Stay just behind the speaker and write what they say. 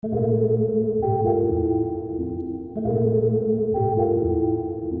Girl, you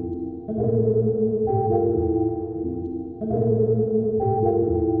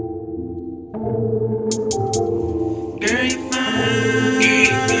fine.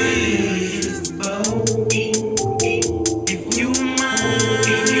 If you were mine,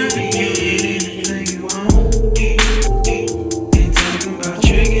 you could get anything you want. Ain't talking about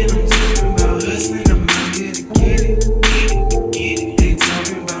tricking, I'm talking about hustling. I'm out here to get it. Ain't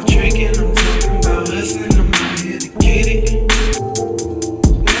talking about tricking, I'm talking about hustling. I'm out here to get it.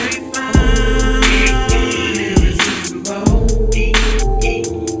 Girl, you fine, irresistible.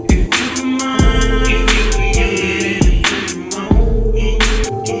 If you were mine, you could get anything you want.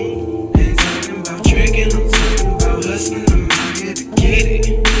 Ain't talking about tricking, I'm talking about hustling. I'm out here to get it.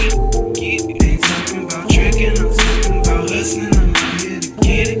 Ain't talking about tricking, I'm talking about hustling. I'm out here to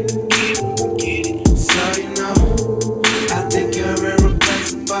get it. So you know, I think you're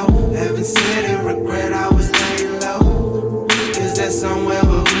irreplaceable. Haven't said it, regret I was laying low. Is there somewhere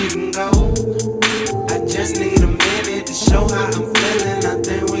where we can go? I just need a minute to show how I'm feeling. I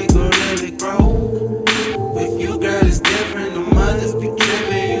think we could really grow. With you, girl, it's different. The mothers be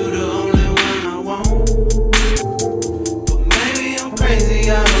tripping. You the only one I want. But maybe I'm crazy.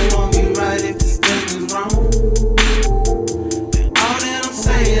 I don't want me right if this thing is wrong. And all that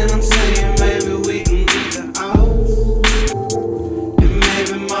I'm saying, maybe we can get the odds. And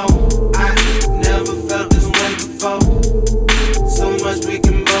maybe more. I never felt this way before. So much we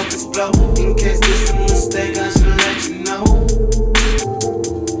can both explode. In case this is a mistake, I should let you know.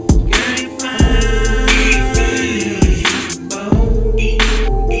 Girl, you fine, irresistible.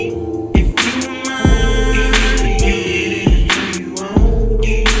 If you were mine, you could get anything you want.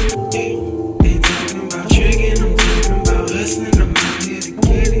 Ain't talking about tricking, I'm talking about hustling. I'm out here to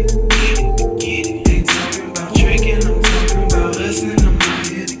get it. Ain't talking about tricking, I'm talking about hustling. I'm out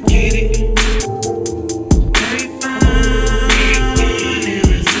here to get it. Girl, you fine,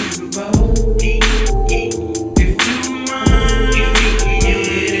 irresistible. If you were mine, you could get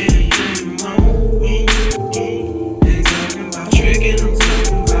anything you want. Ain't talking about tricking, I'm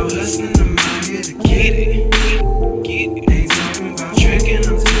talking about hustling. I'm out here to get it. Ain't talking about tricking,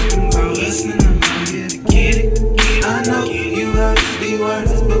 I'm talking about hustling. I'm out here to get it. I know you heard these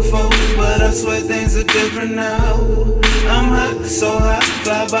words before, but I swear things are different now. I'm hot, so hot,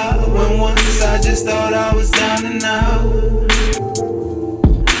 fly by when once I just thought I was down and out.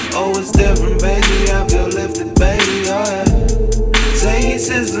 Oh, it's different, baby. I feel lifted, baby. Oh, yeah. Say he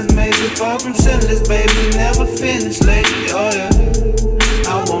scissors, maybe far from sinless, baby. Never finished, lady. Oh, yeah.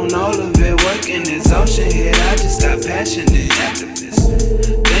 I want all of it, working exhaustion here. I just got passionate activists.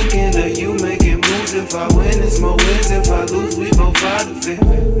 Thinking of you making moves. If I win, it's more wins. If I lose, we both out of it.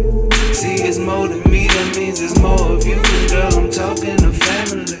 See, it's more than me, that means it's more of you. And girl, I'm talking to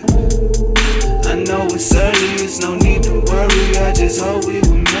family. I know it's early, it's no need to worry. I just hope we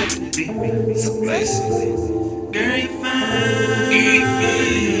were meant to be. So basically, girl, you fine,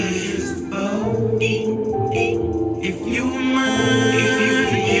 irresistible. If you were mine, you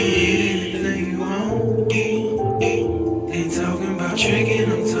could get anything you want. Ain't talking about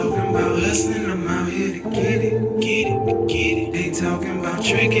tricking, I'm talking about hustling. I'm out here to get it. Ain't talking about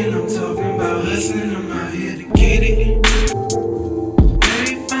tricking, I'm talking about hustling. I'm out here to get it. Girl,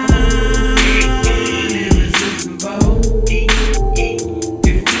 you fine, irresistible.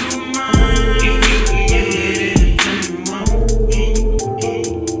 If you were mine, you could get anything you want.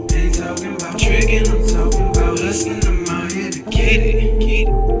 Ain't talking about tricking, I'm talking about hustling. I'm out here to get it.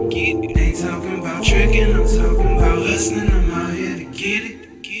 Ain't talking about tricking, I'm talking about hustling.